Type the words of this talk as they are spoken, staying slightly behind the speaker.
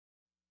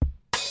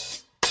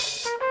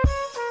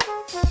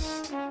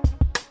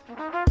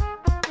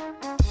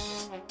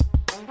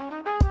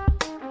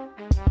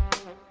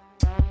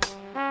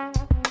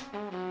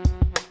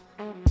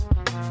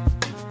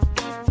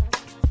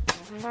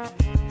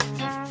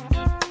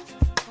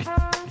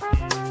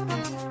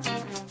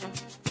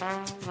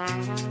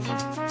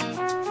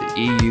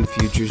EU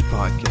Futures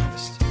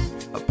Podcast,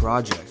 a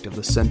project of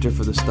the Center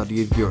for the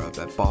Study of Europe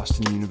at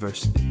Boston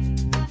University.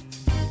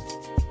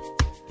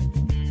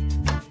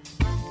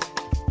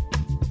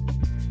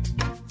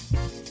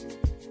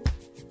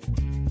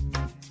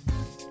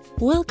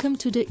 Welcome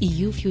to the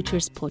EU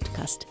Futures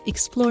Podcast,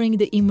 exploring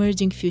the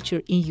emerging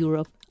future in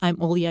Europe. I'm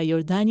Olya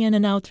Yordanian,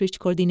 an outreach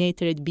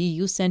coordinator at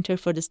BU Center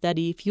for the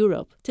Study of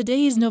Europe.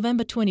 Today is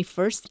November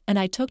 21st, and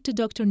I talked to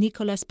Dr.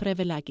 Nicholas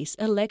Prevelakis,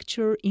 a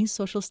lecturer in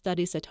social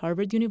studies at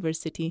Harvard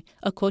University,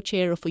 a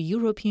co-chair of a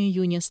European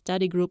Union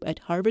study group at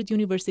Harvard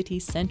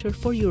University Center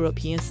for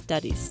European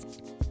Studies.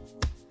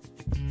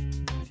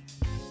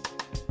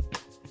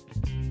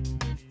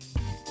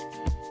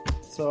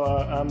 So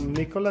I'm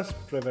Nicholas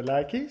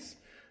Prevelakis,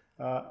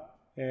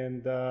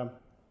 and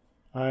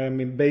I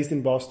am based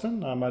in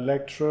Boston. I'm a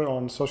lecturer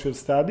on social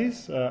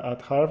studies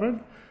at Harvard.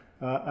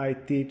 I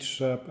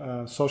teach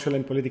social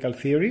and political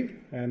theory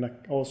and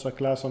also a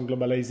class on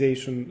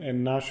globalization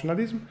and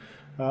nationalism.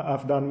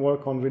 I've done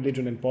work on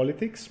religion and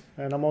politics,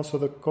 and I'm also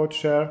the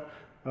co-chair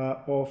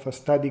of a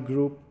study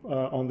group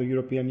on the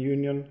European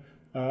Union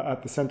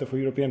at the Center for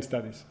European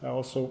Studies. I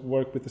also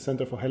work with the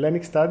Center for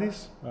Hellenic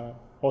Studies,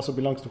 also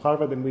belongs to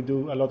Harvard, and we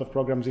do a lot of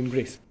programs in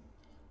Greece.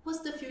 What's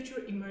the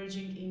future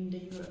emerging in the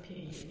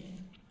European Union?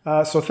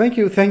 So thank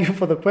you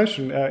for the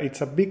question.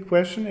 It's a big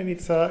question and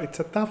it's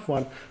a tough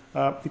one.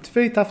 It's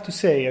very tough to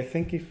say. I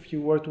think if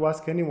you were to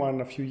ask anyone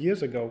a few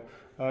years ago,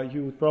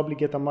 you would probably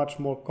get a much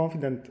more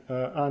confident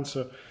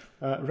answer.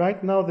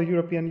 Right now, the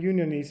European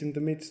Union is in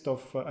the midst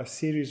of a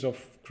series of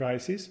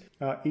crises,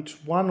 each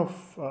one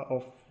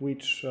of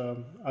which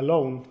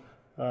alone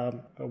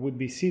would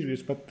be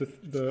serious, but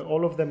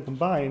all of them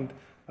combined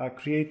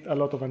create a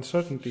lot of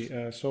uncertainty.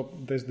 So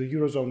there's the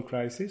Eurozone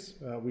crisis,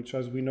 which,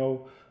 as we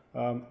know,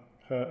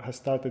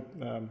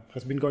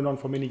 has been going on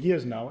for many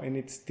years now, and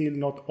it's still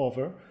not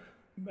over.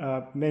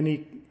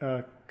 Many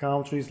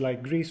countries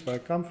like Greece, where I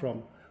come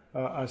from,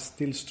 are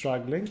still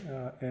struggling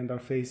and are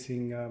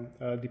facing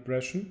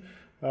depression.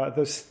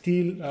 There's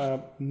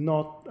still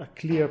not a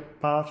clear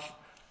path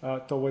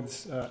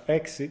towards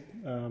exit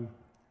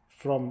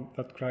from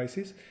that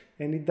crisis,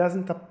 and it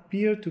doesn't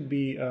appear to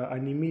be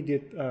an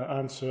immediate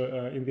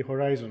answer in the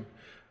horizon.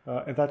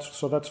 And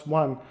that's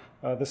one.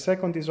 The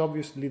second is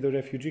obviously the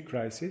refugee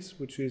crisis,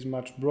 which is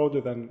much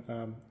broader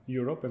than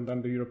Europe and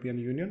than the European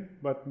Union,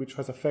 but which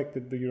has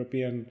affected the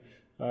European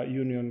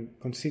Union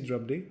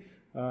considerably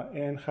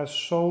and has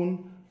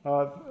shown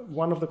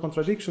one of the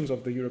contradictions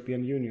of the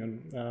European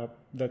Union,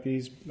 that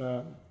is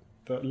the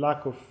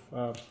lack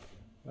of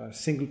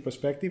single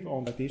perspective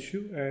on that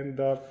issue and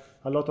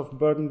a lot of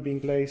burden being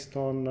placed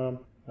on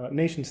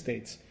nation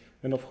states.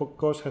 And of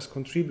course has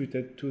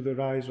contributed to the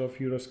rise of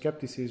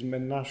Euroscepticism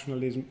and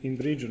nationalism in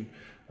the region.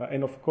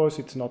 And of course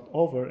it's not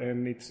over,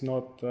 and it's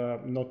not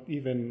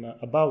even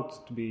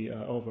about to be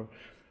over.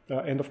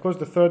 And of course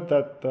the third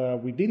that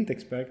we didn't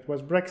expect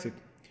was Brexit,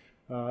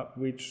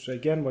 which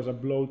again was a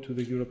blow to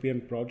the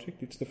European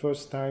project. It's the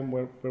first time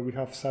where we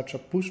have such a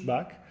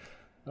pushback.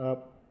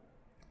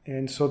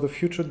 And so the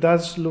future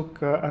does look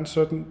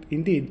uncertain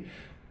indeed.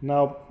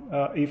 Now,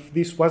 if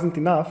this wasn't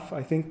enough,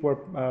 I think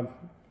we're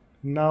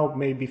now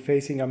may be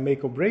facing a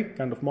make or break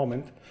kind of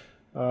moment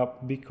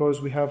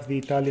because we have the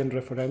Italian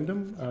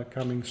referendum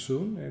coming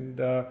soon,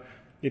 and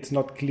it's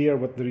not clear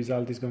what the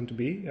result is going to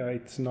be.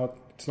 It's not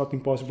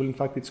impossible. In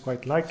fact, it's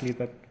quite likely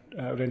that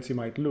Renzi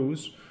might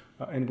lose,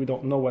 and we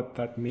don't know what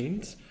that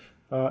means.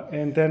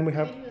 And then we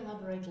have. Can you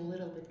elaborate a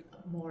little bit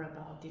more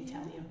about the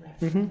Italian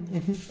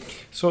referendum?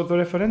 So the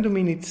referendum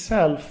in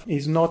itself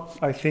is not,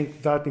 I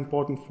think, that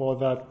important for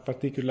that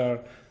particular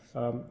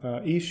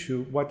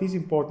issue. What is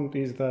important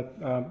is that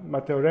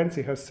Matteo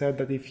Renzi has said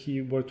that if he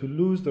were to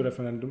lose the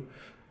referendum,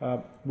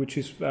 which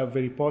is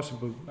very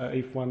possible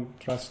if one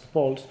trusts the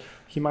polls,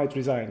 he might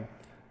resign.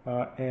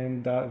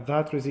 And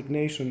that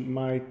resignation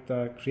might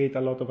create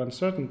a lot of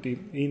uncertainty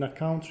in a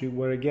country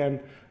where,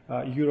 again,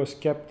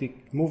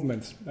 Eurosceptic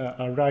movements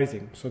are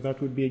rising. So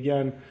that would be,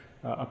 again,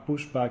 a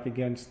pushback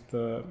against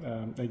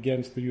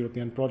the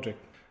European project.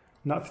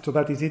 So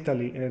that is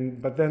Italy,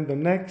 but then the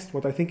next,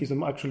 what I think is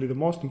actually the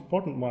most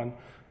important one,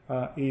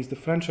 is the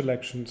French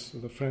elections,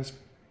 the French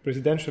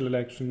presidential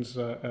elections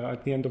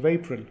at the end of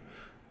April,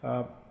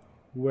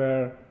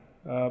 where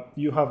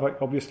you have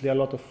obviously a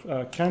lot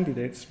of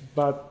candidates,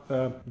 but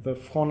the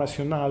Front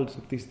National,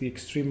 that is the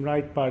extreme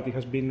right party,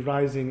 has been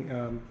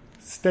rising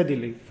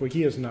steadily for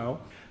years now,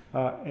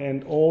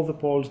 and all the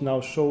polls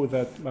now show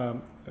that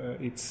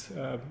its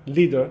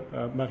leader,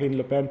 Marine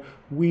Le Pen,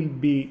 will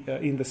be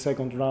in the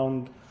second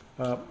round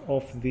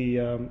of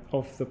the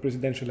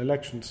presidential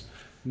elections.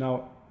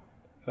 Now,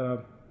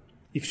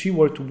 if she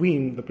were to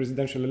win the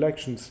presidential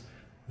elections,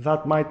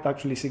 that might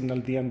actually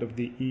signal the end of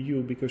the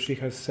EU, because she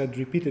has said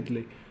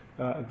repeatedly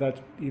that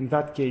in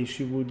that case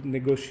she would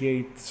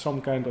negotiate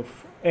some kind of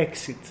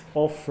exit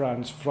of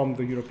France from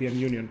the European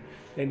Union.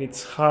 And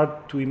it's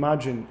hard to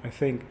imagine, I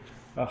think,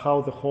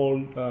 how the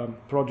whole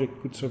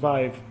project could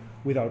survive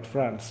without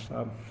France.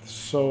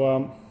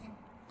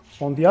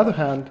 On the other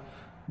hand,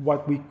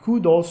 what we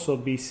could also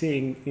be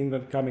seeing in the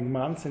coming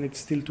months, and it's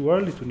still too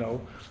early to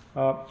know,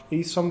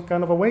 is some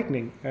kind of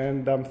awakening.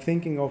 And I'm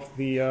thinking of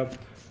the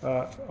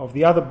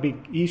other big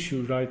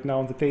issue right now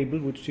on the table,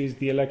 which is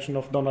the election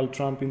of Donald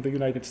Trump in the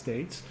United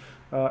States,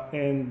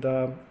 and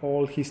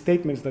all his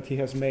statements that he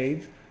has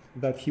made,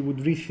 that he would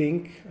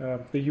rethink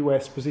the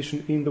U.S.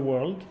 position in the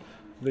world,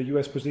 the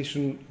U.S.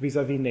 position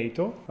vis-à-vis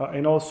NATO,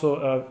 and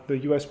also the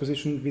U.S.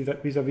 position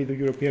vis-à-vis the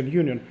European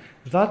Union.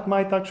 That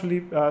might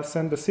actually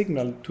send a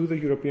signal to the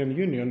European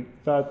Union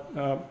that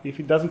if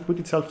it doesn't put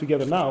itself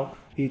together now,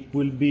 it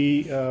will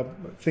be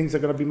things are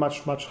going to be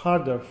much, much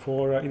harder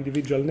for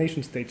individual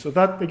nation states. So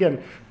that,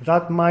 again,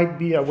 that might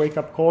be a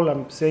wake-up call.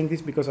 I'm saying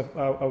this because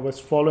I was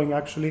following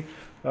actually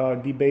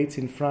debates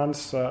in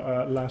France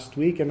last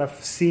week, and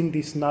I've seen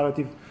this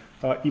narrative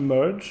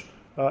emerge.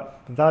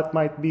 That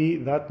might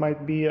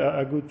be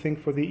a good thing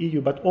for the EU.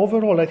 But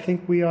overall, I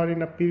think we are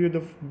in a period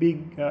of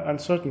big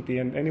uncertainty,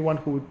 and anyone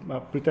who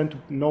would pretend to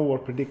know or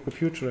predict the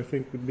future, I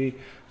think, would be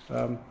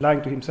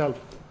lying to himself.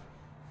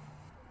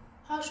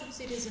 How should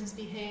citizens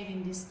behave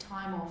in this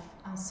time of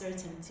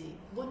uncertainty?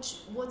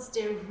 What's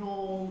their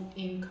role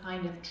in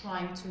kind of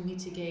trying to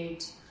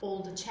mitigate all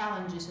the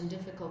challenges and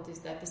difficulties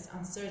that this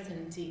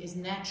uncertainty is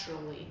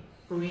naturally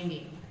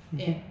bringing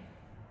in?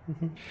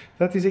 Mm-hmm.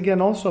 That is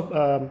again also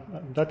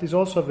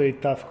a very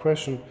tough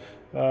question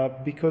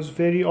because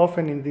very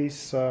often in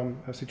these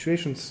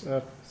situations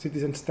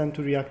citizens tend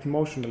to react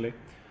emotionally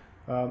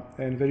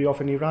and very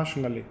often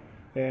irrationally,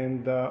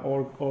 and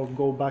or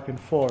go back and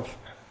forth.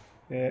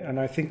 And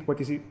I think what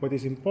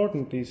is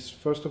important is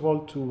first of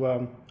all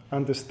to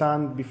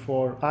understand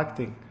before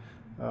acting,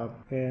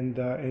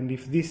 and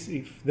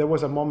if there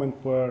was a moment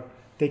where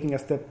taking a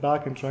step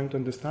back and trying to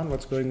understand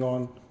what's going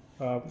on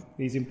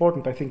is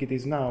important, I think it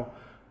is now.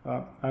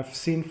 I've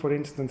seen, for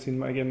instance, in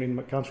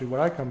my country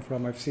where I come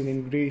from, I've seen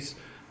in Greece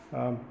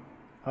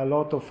a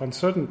lot of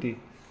uncertainty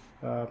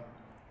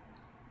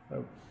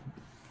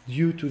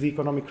due to the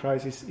economic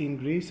crisis in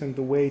Greece and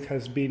the way it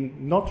has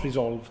been not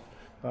resolved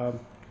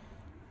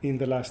in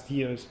the last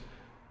years.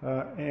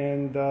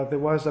 And there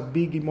was a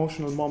big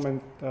emotional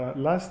moment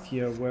last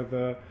year where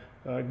the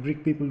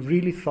Greek people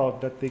really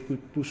thought that they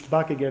could push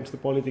back against the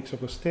politics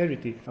of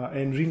austerity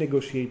and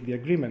renegotiate the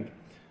agreement.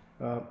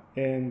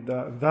 And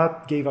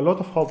that gave a lot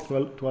of hope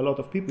to a lot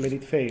of people, and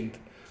it failed.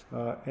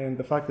 And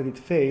the fact that it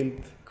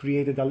failed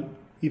created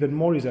even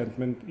more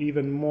resentment,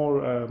 even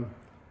more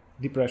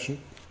depression,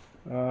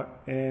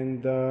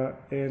 and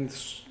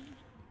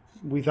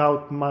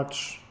without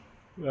much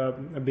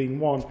being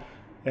won.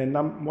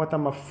 And what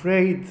I'm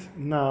afraid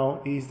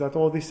now is that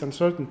all this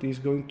uncertainty is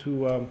going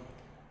to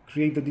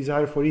create the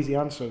desire for easy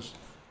answers.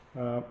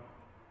 So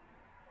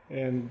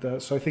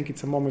I think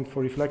it's a moment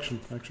for reflection,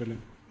 actually.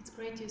 It's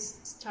great you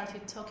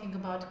started talking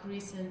about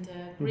Greece and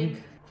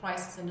Greek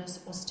crisis and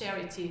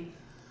austerity.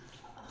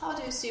 How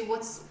do you see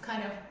what's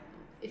kind of,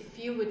 if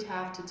you would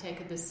have to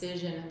take a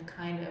decision and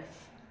kind of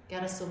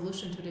get a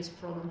solution to this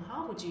problem,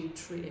 how would you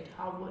treat it?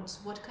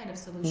 What kind of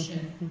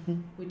solution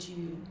would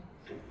you...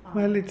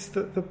 Well, it's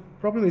the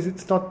problem is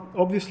it's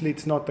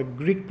not a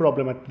Greek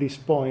problem at this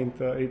point.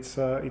 It's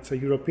a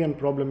European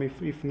problem,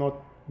 if not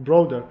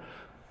broader.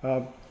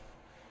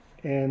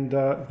 And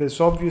there's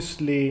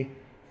obviously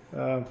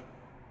a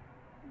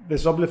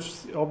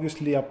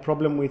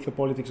problem with the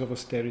politics of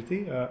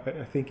austerity.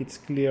 I think it's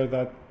clear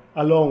that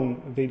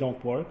alone they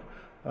don't work.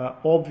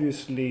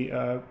 Obviously,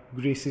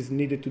 Greece is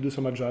needed to do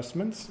some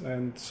adjustments,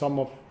 and some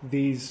of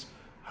these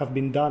have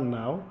been done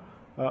now.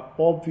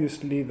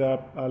 Obviously, there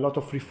are a lot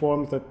of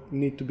reforms that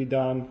need to be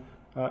done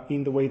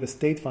in the way the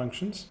state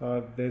functions.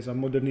 There's a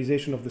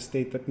modernization of the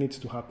state that needs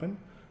to happen.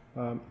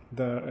 On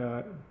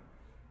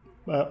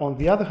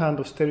the other hand,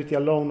 austerity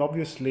alone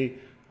obviously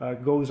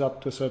goes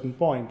up to a certain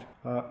point,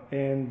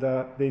 and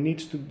there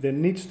needs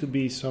to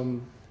be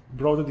some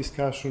broader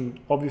discussion,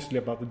 obviously,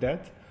 about the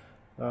debt,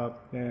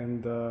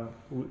 and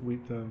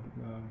with the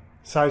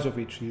size of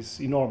which is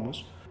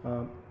enormous.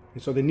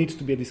 So there needs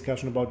to be a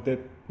discussion about debt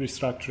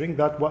restructuring.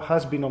 That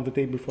has been on the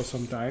table for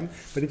some time,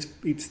 but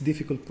it's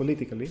difficult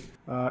politically.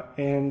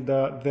 And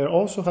there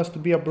also has to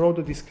be a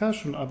broader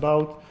discussion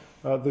about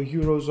the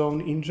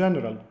Eurozone in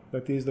general.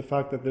 That is the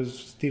fact that there's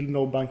still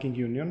no banking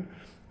union,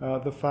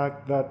 the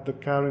fact that the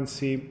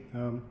currency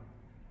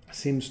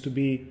seems to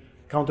be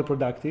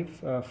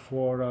counterproductive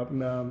for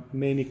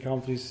many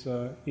countries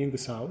in the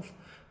south,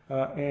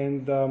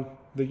 and the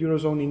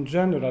Eurozone in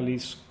general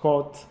is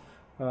caught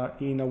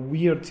in a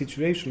weird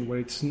situation where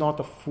it's not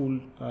a full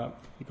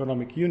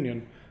economic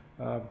union,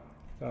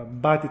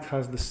 but it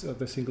has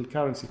the single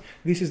currency.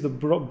 These are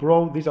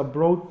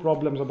broad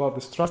problems about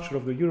the structure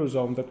of the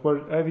Eurozone that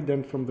were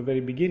evident from the very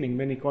beginning.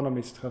 Many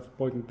economists have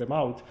pointed them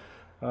out,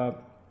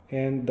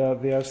 and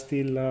they are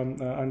still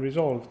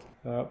unresolved.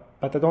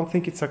 But I don't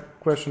think it's a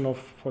question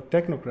for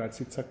technocrats.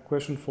 It's a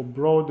question for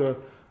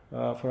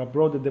a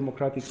broader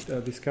democratic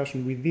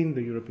discussion within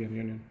the European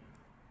Union.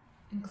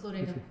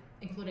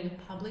 Including a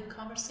public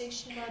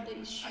conversation about the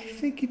issue? I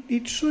think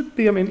it should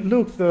be. I mean,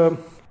 look,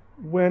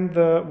 when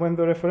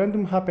the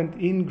referendum happened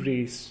in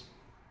Greece,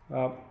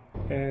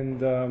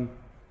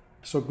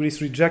 So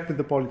Greece rejected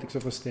the politics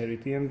of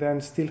austerity and then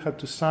still had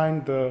to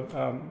sign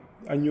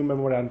a new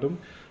memorandum.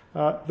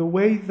 The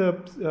way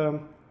the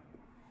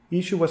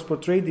issue was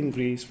portrayed in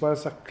Greece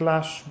was a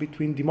clash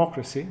between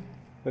democracy,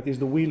 that is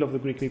the will of the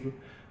Greek people,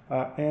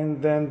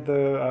 and then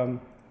the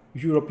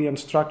European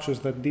structures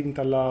that didn't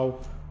allow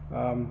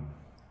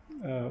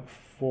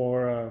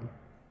for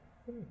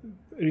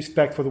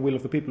respect for the will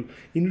of the people.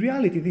 In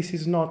reality, this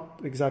is not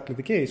exactly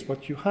the case.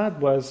 What you had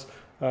was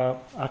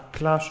a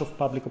clash of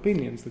public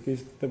opinions. That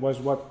is, there was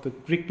what the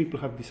Greek people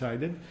have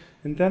decided,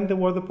 and then there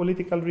were the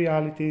political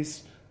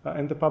realities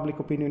and the public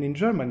opinion in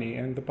Germany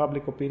and the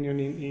public opinion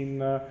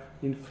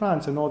in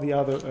France and all the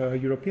other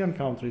European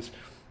countries.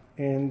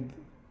 And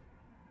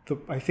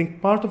I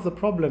think part of the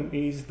problem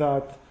is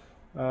that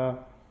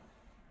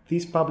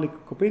these public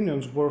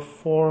opinions were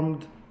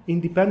formed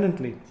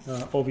independently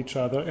of each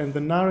other, and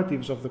the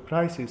narratives of the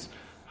crisis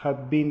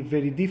had been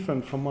very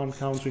different from one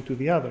country to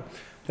the other.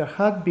 There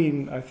had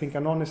been, I think,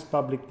 an honest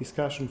public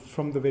discussion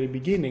from the very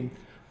beginning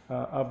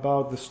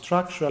about the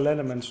structural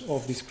elements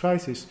of this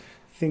crisis.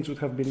 Things would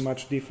have been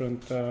much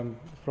different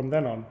from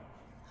then on.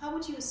 How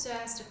would you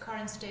assess the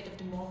current state of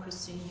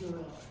democracy in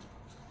Europe?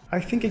 I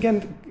think,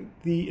 again,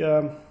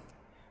 the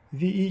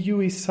EU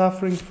is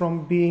suffering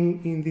from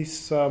being in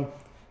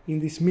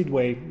this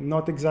midway,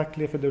 not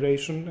exactly a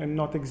federation and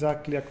not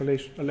exactly a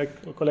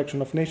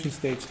collection of nation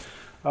states.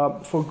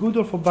 For good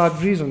or for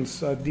bad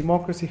reasons,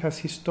 democracy has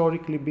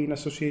historically been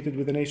associated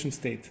with the nation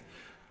state.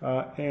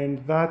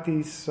 And that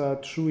is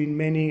true in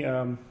many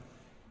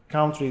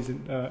countries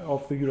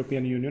of the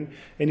European Union.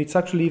 And it's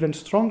actually even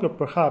stronger,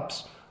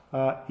 perhaps,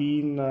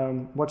 in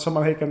what some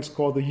Americans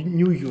call the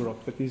New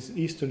Europe, that is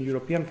Eastern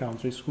European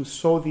countries, who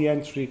saw the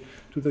entry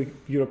to the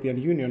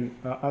European Union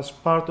as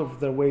part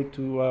of their way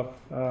to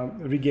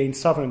regain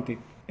sovereignty.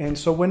 And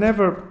so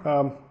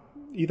whenever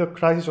either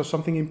crisis or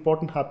something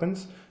important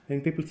happens,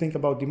 and people think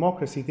about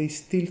democracy, they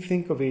still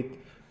think of it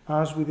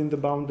as within the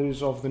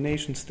boundaries of the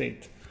nation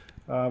state.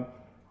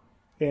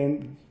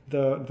 And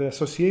the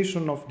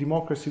association of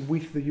democracy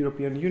with the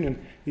European Union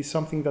is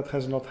something that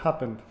has not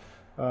happened.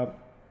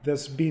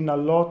 There's been a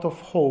lot of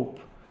hope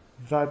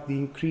that the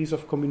increase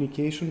of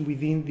communication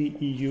within the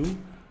EU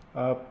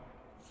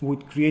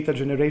would create a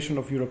generation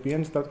of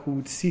Europeans who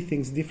would see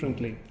things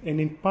differently. And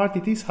in part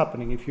it is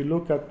happening. If you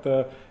look at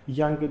the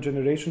younger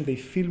generation, they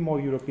feel more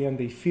European,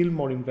 they feel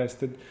more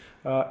invested.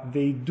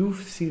 They do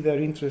see their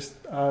interests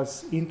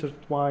as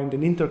intertwined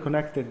and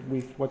interconnected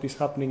with what is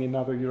happening in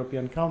other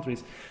European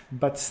countries.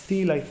 But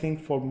still, I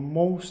think for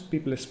most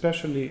people,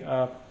 especially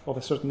of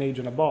a certain age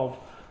and above,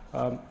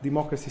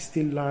 democracy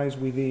still lies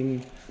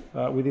within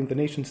the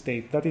nation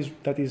state. That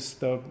is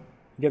the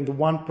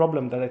one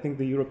problem that I think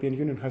the European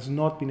Union has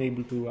not been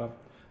able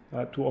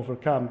to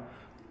overcome.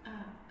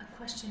 A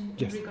question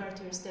Yes. in regard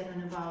to your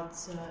statement about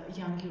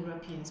young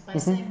Europeans. By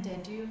saying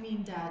that, do you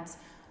mean that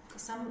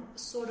some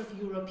sort of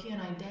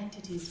European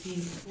identity is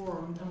being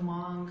formed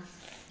among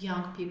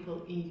young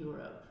people in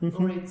Europe,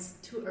 or it's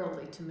too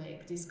early to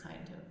make this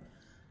kind of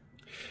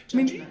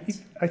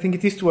judgment? I think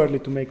it is too early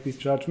to make these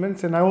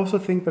judgments, and I also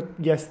think that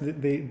yes,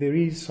 there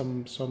is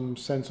some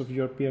sense of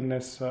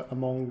Europeanness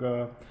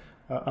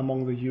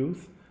among the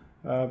youth.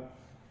 I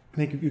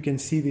think you can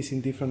see this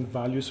in different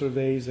value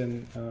surveys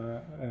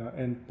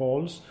and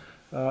polls.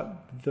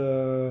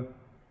 The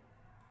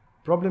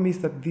problem is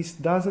that this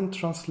doesn't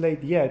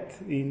translate yet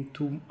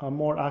into a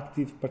more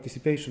active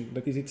participation.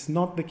 That is, it's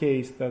not the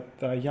case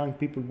that young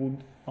people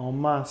would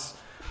en masse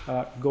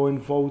go and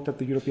vote at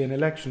the European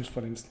elections,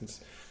 for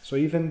instance. So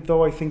even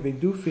though I think they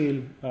do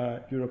feel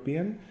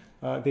European,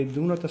 they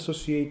do not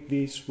associate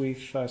this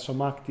with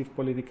some active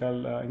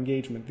political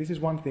engagement. This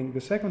is one thing.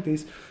 The second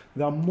is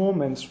there are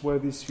moments where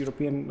this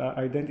European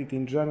identity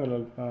in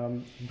general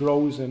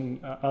grows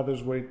and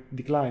others where it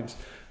declines.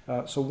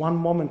 So one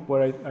moment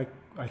where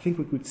I think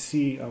we could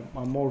see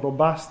a more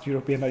robust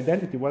European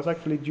identity was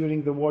actually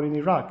during the war in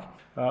Iraq,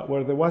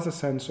 where there was a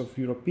sense of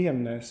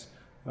Europeanness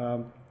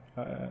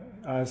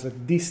as a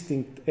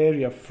distinct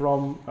area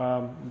from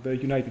the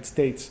United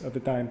States at the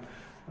time.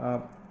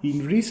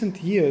 In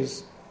recent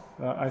years,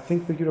 I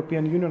think the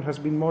European Union has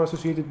been more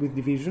associated with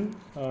division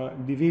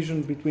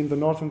between the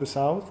North and the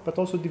South, but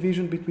also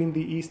division between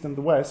the East and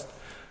the West,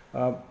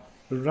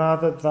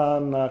 rather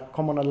than a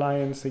common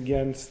alliance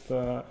against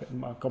a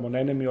common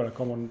enemy or a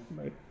common,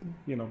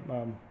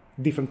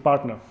 different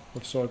partner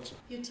of sorts.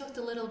 You talked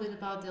a little bit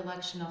about the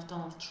election of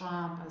Donald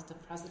Trump as the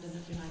President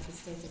of the United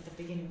States at the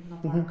beginning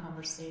of our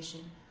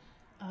conversation.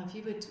 If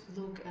you would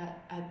look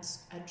at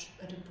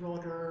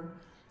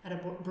a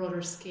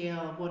broader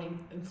scale, what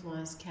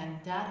influence can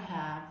that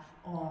have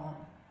on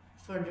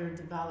further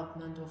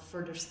development or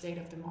further state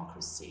of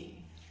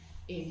democracy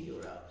in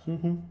Europe?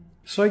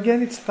 So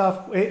again, it's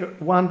tough.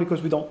 One,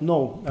 because we don't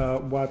know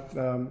what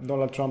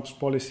Donald Trump's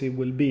policy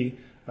will be.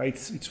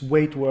 It's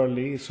way too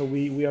early, so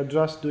we are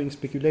just doing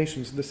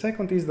speculations. The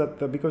second is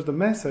that because the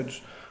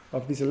message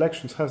of these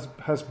elections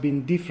has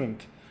been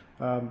different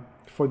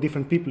for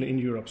different people in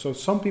Europe. So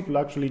some people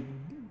actually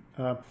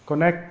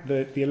connect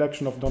the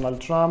election of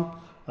Donald Trump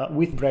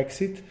with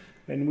Brexit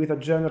and with a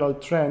general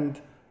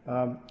trend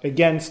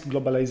against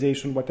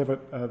globalization, whatever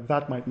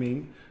that might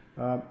mean.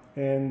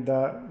 And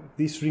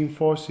this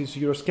reinforces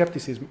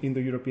Euroscepticism in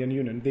the European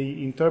Union. They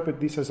interpret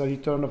this as a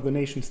return of the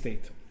nation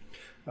state.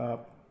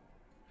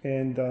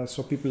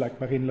 So people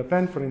like Marine Le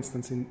Pen, for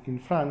instance, in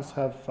France,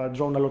 have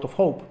drawn a lot of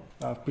hope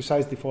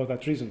precisely for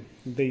that reason.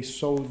 They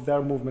saw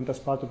their movement as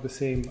part of the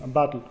same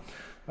battle.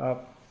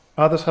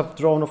 Others have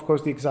drawn, of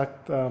course, the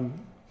exact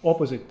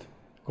opposite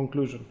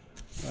conclusion.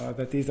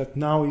 That is that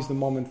now is the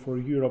moment for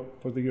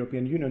Europe, for the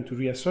European Union, to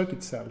reassert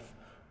itself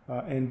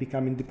and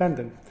become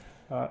independent.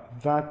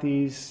 That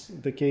is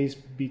the case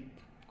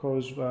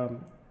because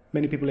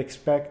many people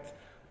expect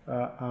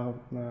a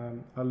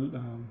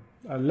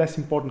less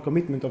important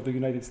commitment of the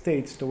United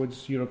States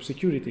towards Europe's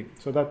security.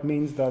 So that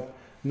means that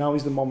now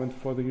is the moment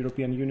for the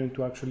European Union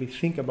to actually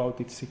think about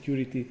its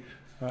security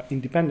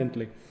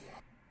independently.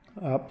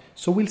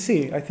 So we'll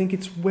see. I think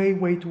it's way,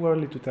 way too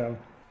early to tell.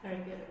 Very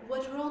good.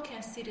 What role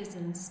can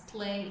citizens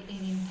play in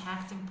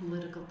impacting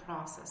political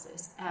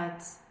processes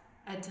at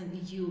an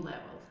EU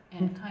level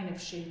and kind of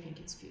shaping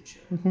its future?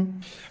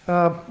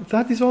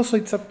 That is also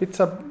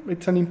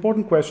it's an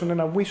important question,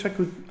 and I wish I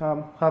could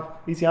have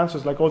easy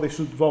answers like, oh, they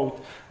should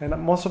vote. And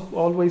I'm also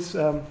always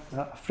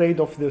afraid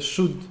of the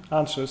should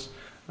answers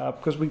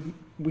because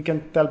we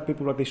can tell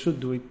people what they should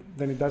do.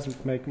 Then it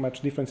doesn't make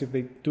much difference if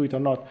they do it or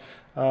not.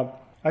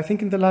 I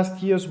think in the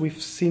last years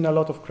we've seen a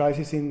lot of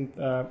crises in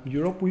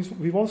Europe.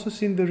 We've also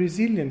seen the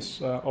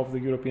resilience of the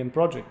European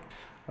project,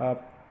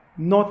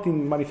 not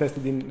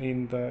manifested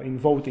in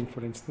voting,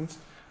 for instance,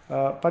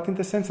 but in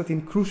the sense that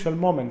in crucial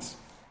moments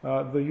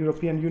the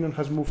European Union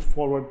has moved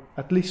forward,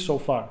 at least so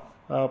far.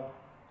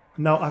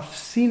 Now I've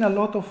seen a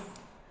lot of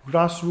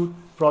grassroots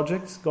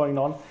projects going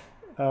on,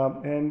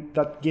 and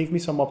that gave me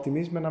some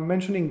optimism. And I'm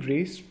mentioning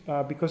Greece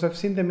because I've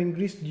seen them in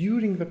Greece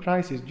during the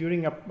crisis,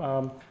 during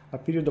a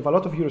period of a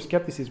lot of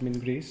Euroscepticism in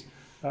Greece.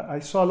 I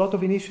saw a lot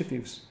of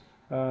initiatives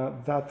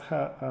that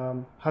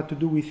had to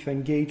do with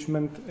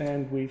engagement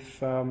and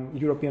with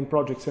European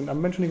projects. And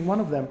I'm mentioning one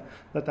of them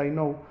that I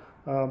know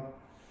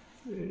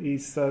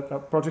is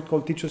a project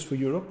called Teachers for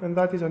Europe, and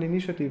that is an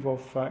initiative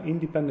of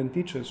independent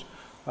teachers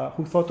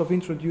who thought of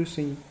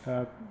introducing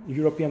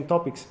European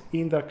topics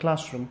in their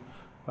classroom.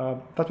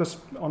 That was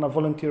on a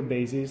volunteer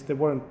basis. They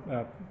weren't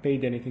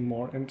paid anything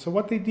more. And so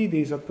what they did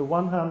is, at the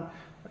one hand,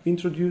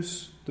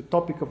 introduce the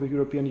topic of the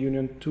European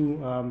Union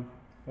to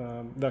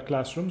their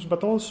classrooms,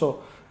 but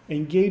also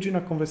engage in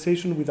a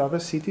conversation with other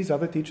cities,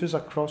 other teachers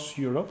across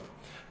Europe,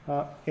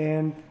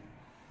 and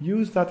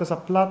use that as a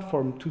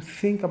platform to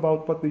think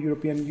about what the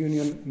European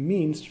Union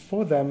means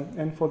for them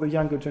and for the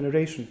younger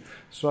generation.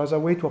 So as a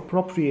way to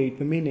appropriate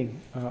the meaning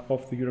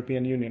of the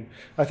European Union.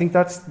 I think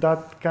that's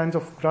that kind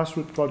of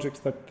grassroots projects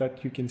that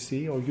you can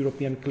see, or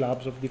European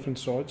clubs of different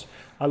sorts.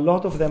 A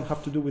lot of them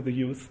have to do with the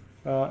youth,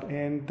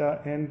 and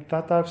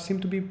that seem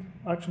to be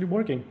actually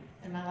working.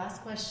 And my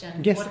last question,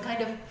 yes. What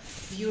kind of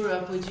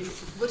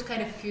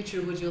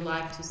future would you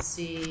like to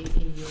see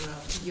in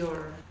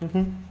Europe?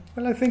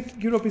 Well, I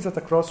think Europe is at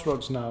a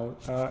crossroads now,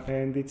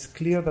 and it's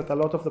clear that a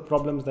lot of the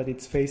problems that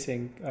it's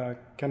facing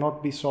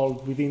cannot be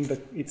solved within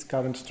its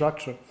current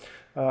structure.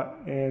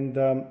 And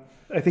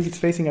I think it's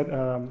facing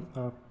a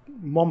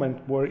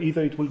moment where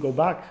either it will go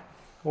back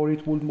or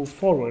it will move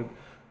forward.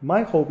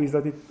 My hope is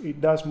that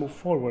it does move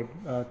forward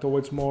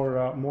towards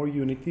more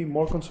unity,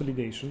 more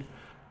consolidation.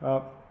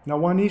 Now,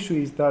 one issue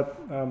is that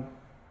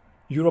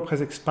Europe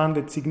has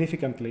expanded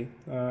significantly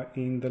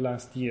in the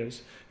last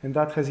years, and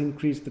that has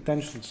increased the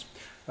tensions.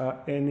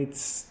 And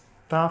it's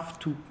tough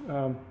to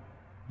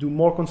do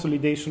more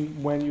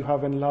consolidation when you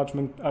have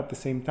enlargement at the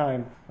same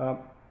time.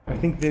 I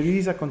think there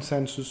is a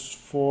consensus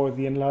for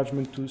the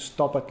enlargement to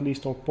stop at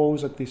least or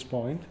pause at this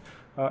point.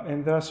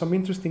 And there are some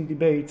interesting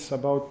debates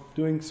about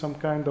doing some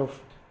kind of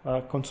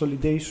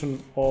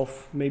consolidation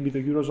of maybe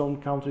the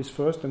Eurozone countries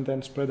first and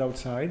then spread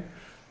outside.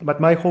 But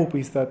my hope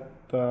is that,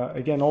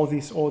 again, all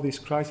these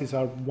crises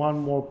are one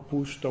more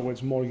push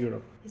towards more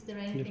Europe. Is there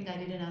anything I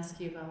didn't ask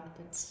you about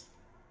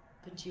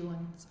that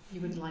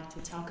you would like to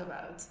talk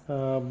about?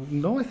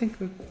 No, I think.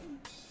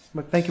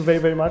 But thank you very,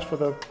 very much for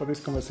this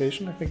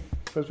conversation. I think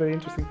it was very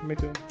interesting for me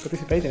to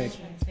participate in it.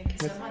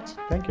 Thank you so much.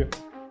 Thank you.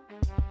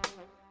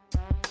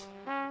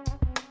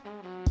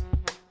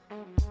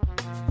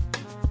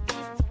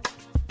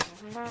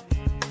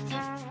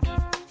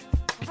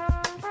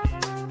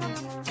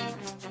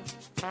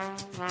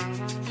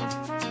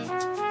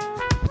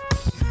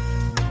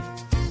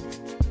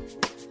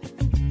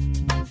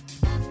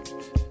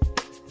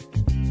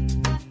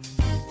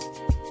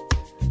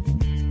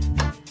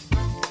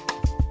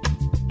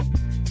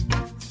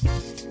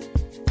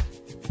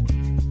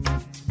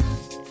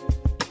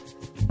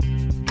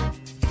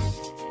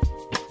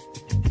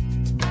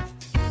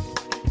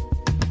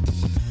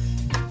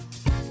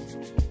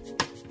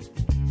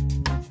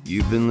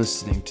 You've been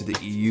listening to the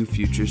EU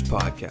Futures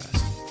Podcast,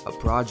 a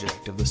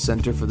project of the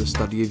Center for the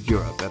Study of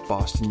Europe at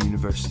Boston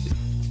University,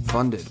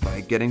 funded by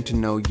a Getting to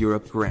Know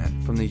Europe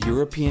grant from the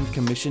European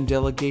Commission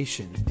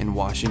delegation in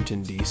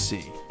Washington,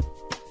 D.C.